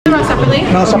them separately?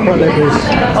 No, separately, please.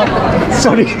 Oh,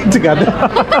 sorry, together.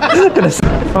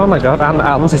 Oh my god, and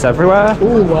Adams is everywhere.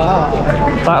 Oh, wow.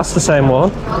 That's the same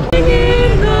one. I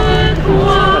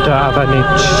don't have any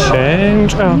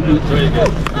change.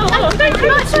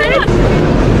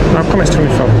 How come it's £24?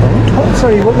 Oh,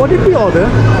 sorry, what did we order?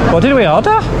 What did we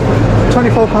order?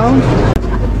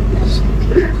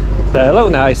 £24. They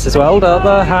look nice as well, don't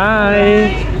they?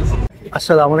 Hi!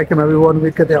 Aslam-o-Alekum everyone,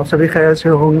 उम्मीद करते हैं आप सभी खैर से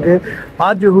होंगे।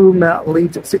 आज जो हूँ मैं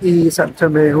Leeds city centre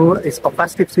में हूँ। It's a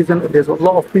festive season. There's a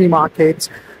lot of mini markets,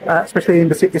 especially in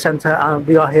the city centre, and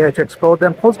we are here to explore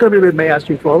them. Paul's going to be with me as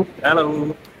usual.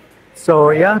 Hello!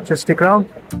 So yeah, just stick around.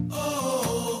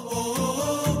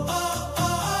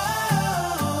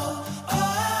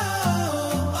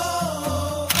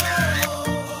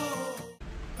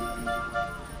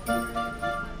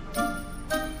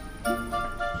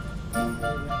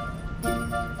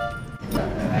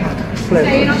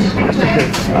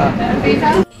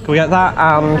 Can we get that?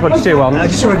 And what did you want?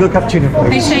 Just a regular cappuccino, Are you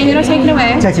please. saying you're not taking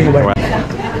away? Taking away.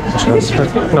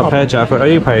 Not paid, Jeff, but are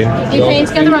you paying? Are you paying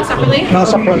together or separately? No,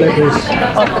 separately, please.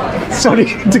 Oh, sorry,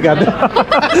 together.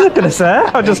 Gonna say,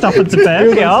 I just happened to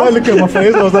pay. I looked at my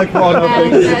face, I was like, oh no,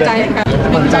 please.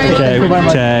 Fantastic. Thank you very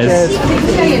much. Cheers.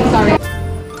 Sorry.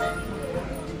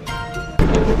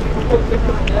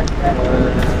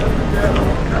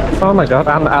 Oh my god,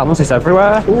 and Adams is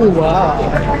everywhere. Oh, wow.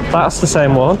 That's the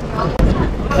same one.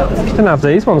 You didn't have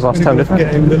these ones last time, did you?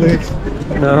 Forget him, Lily.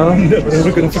 No.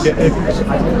 Never going to forget him.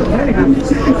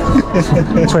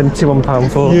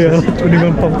 £21.40. Yeah,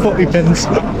 £21.40 pence.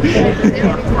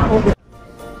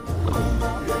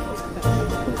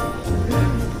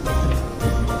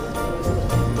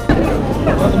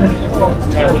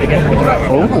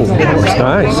 Oh, looks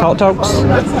nice. Hot dogs.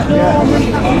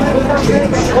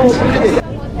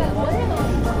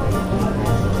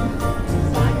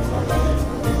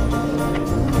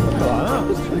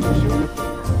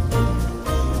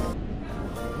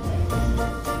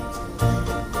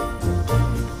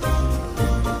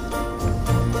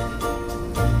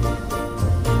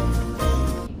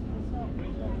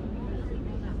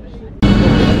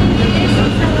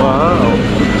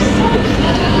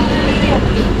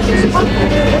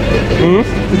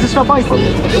 Is this for Bible?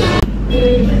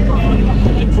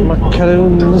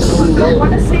 Macaroons.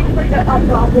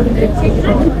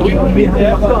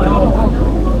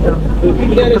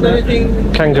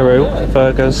 Kangaroo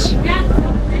burgers.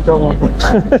 Don't want one.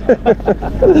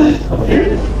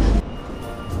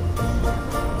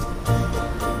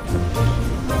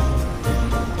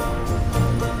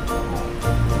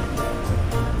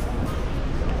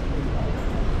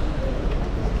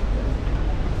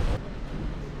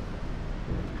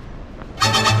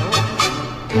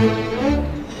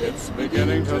 It's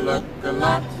beginning to look a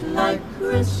lot like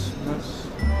Christmas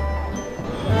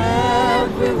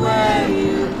everywhere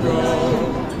you go.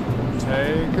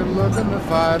 Take a look in the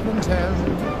 5 and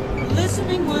 10,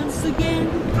 listening once again,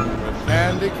 with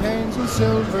candy canes and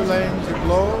silver lanes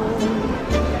aglow.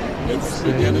 It's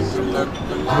beginning to look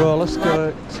a lot Roller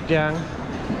skirts gang.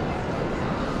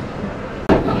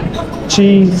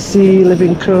 Cheesy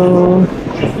living cool.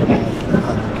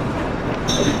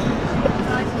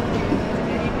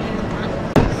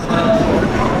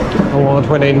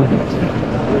 Award-winning.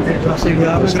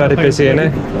 It's very busy, isn't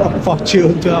it?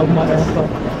 Fortune to have my offer.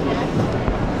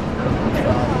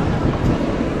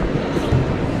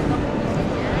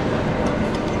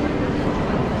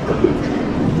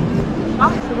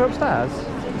 We're upstairs.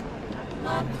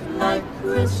 not like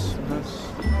Christmas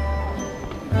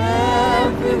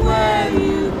everywhere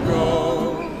you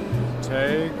go.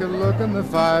 Take a look in the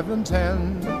 5 and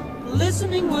 10,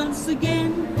 listening once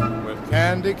again, with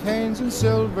candy canes and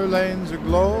silver lanes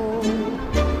aglow.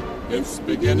 It's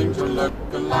beginning to look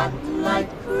a lot like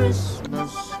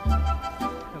Christmas.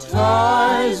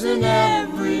 Toys in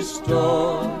every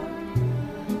store,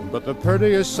 but the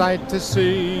prettiest sight to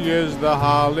see is the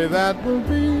holly that will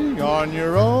be on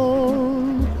your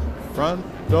own front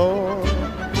door.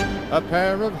 A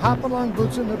pair of hop-along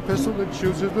boots and a pistol that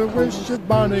shoots is the wish of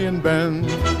Barney and Ben.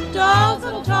 Dolls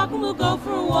that'll talk and we'll go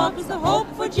for a walk is the hope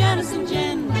for Janice and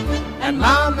Jen. And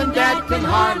Mom and Dad can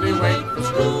hardly wait for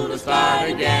school to start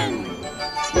again.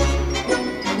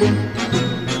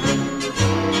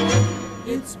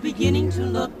 It's beginning to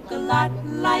look a lot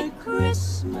like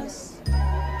Christmas.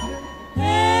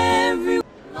 Every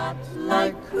lot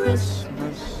like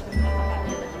Christmas.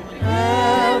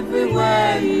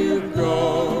 Everywhere you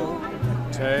go.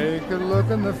 Take a look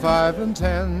in the 5 and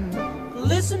 10,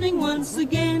 listening once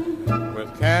again,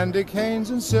 with candy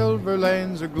canes and silver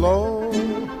lanes aglow.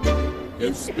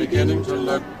 It's beginning to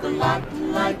look a lot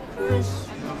like Christmas.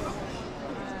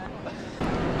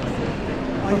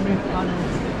 I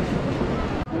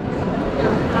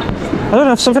don't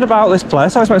know, something about this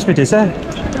place always makes me dizzy.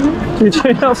 Do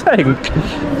you not think?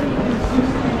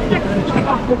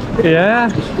 Yeah.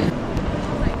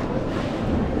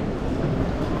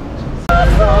 I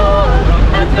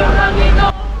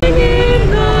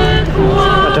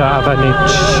don't have any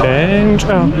change.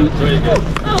 Oh.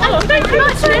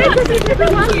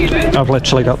 I've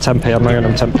literally got 10p on my own,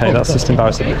 I'm 10p, that's just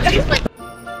embarrassing.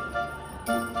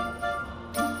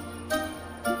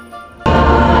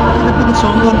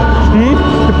 You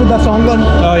put that song on.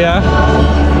 Oh yeah?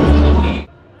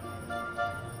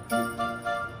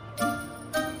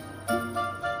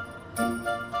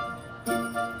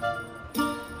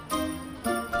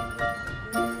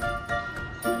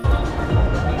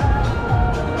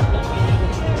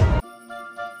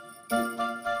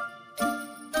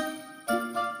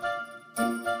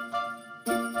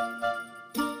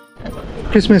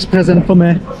 Christmas present for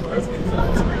me.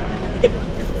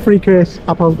 Free case,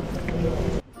 apple.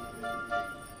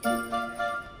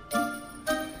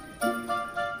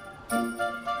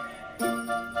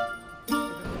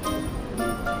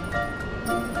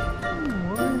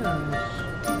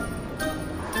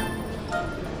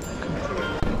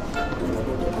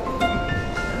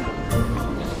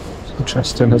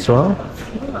 Interesting as well.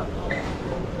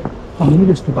 Oh, you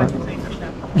just about.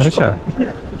 Okay.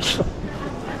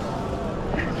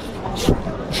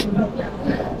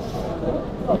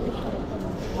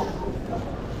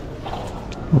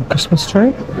 Christmas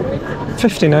tree?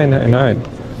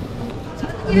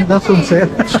 $59.99. That's on sale.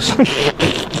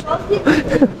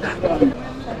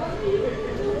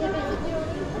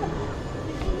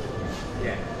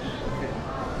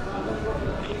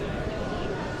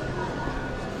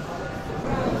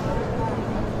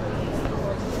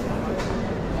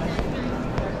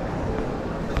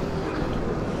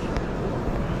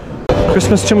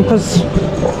 Christmas jumpers.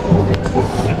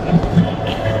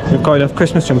 We've got enough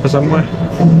Christmas jumpers, haven't we?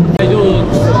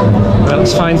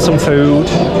 Let's find some food.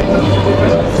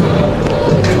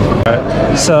 Right,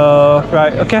 so,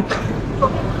 right, okay.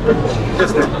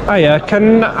 Oh yeah,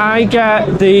 can I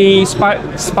get the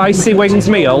spicy wings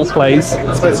meal, please?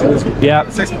 Spicy wings? Yeah.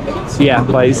 Yeah,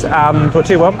 please. And what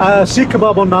do you want? Seek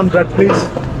kebab on naan bread, please.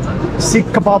 Seek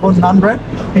kebab on naan bread.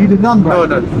 You did naan bread?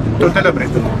 No, total bread.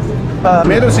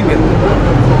 Male or single?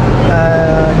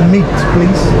 Meat,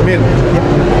 please. Male. Yep.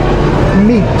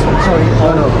 Meat, sorry.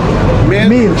 No. Male.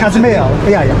 Meal, as male.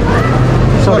 Yeah, yeah.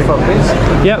 Sorry. Confirm, please.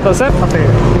 Yeah, that's it. Okay.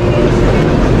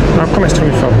 I've promised to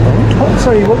from. Oh,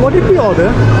 sorry, what did we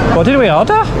order? What did we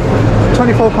order?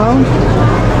 £24.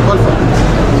 Golf.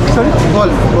 Sorry?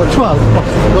 Golf. 12.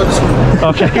 Golf.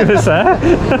 Okay, who's there?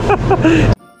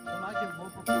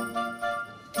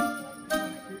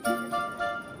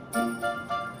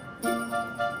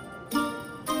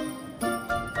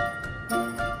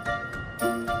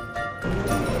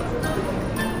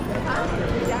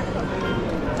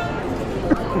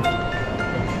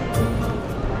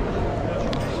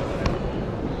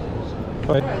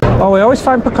 Oh, we always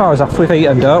find pakoras after we've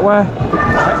eaten, don't we?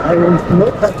 I want to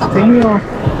look at the thing or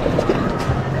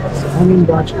onion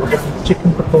batch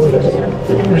chicken pakoras.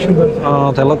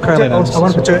 Oh, they look really nice. I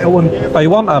want potato one. Oh,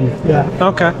 you want them? Yeah.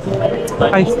 Okay.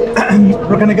 Hey.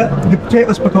 We're gonna get the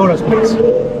potatoes pakoras, please.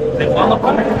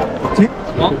 See?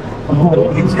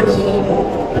 Oh, Jesus.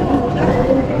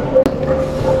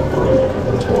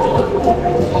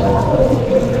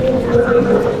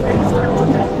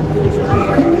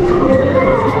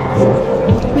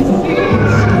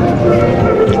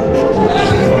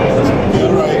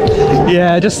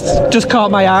 Yeah, just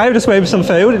caught my eye, just waiting for some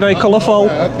food, very colourful.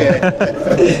 Okay.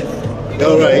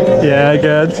 All right. Yeah,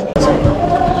 good.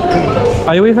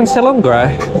 Are you even still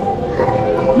hungry?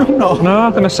 No. No,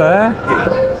 I'm gonna say.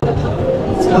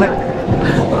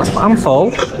 I'm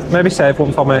full. Maybe save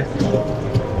one for me.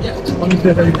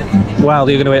 Well,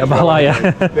 you're gonna eat a ball, are you?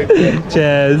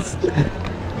 Cheers.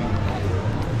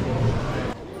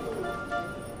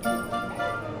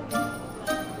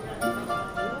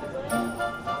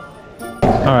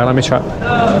 Alright, let me try.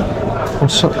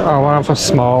 I'll have a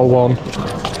small one.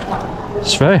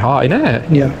 It's very hot, isn't it?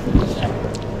 Yeah.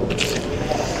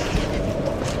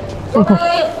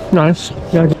 Nice.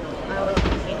 Yeah.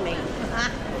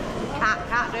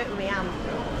 Can't do it with my hand.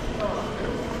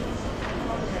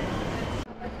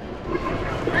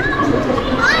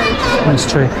 Nice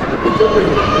tree.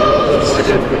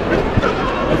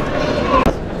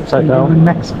 Upside The down.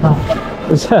 next part.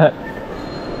 Is it?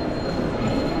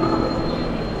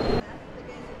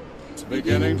 It's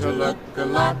beginning to look a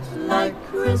lot like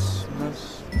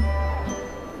Christmas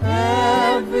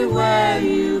everywhere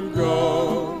you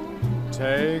go.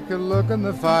 Take a look in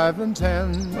the 5 and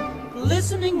 10,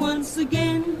 listening once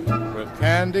again. with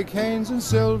candy canes and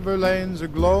silver lanes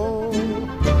aglow.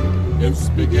 It's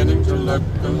beginning to look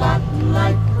a lot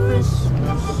like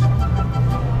Christmas.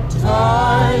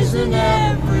 Toys in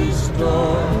every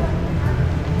store.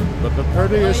 But the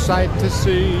prettiest sight to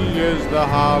see is the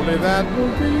holly that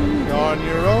will be on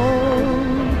your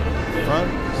own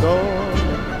front door.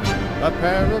 A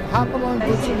pair of hop-along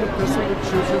boots and a pistol with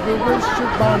shoes if you wish you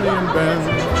Bonnie and Ben.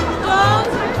 Dogs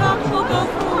and cocks will go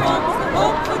for walks, the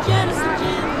hope for Janice and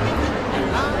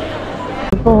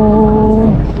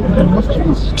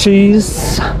Jim.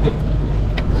 Cheese.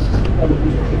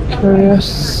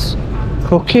 Curious.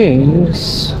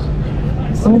 Cookies.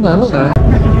 Oh, no, look there.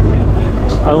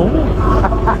 Oh.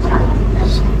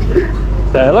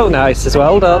 They look nice as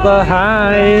well, don't they?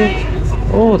 Hi.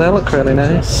 Oh, they look really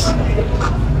nice.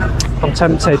 I'm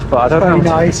tempted, but I don't know.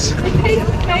 Very nice.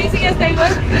 Amazing as they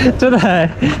look. Do they?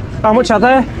 How much are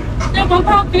they? They're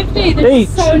 £1.50. They're Each?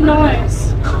 so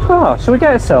nice. Oh, shall we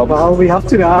get a sub? Well, we have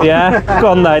to now. Yeah, go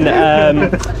on then.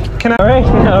 Can I hurry?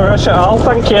 No rush at all,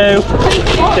 thank you.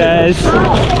 Cheers.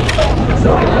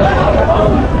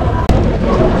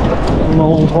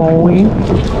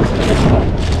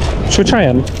 Should we try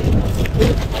them?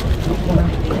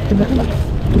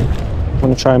 I'm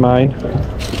gonna try mine.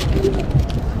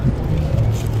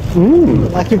 I'd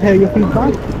like to hear your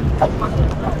feedback.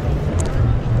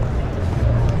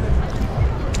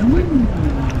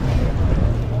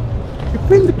 You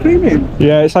bring the cream in.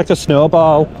 Yeah, it's like a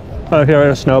snowball. Oh, here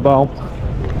is a snowball.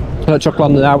 Like chocolate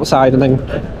on the outside and then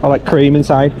I like cream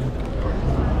inside.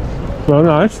 Very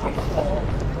nice.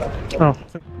 Oh.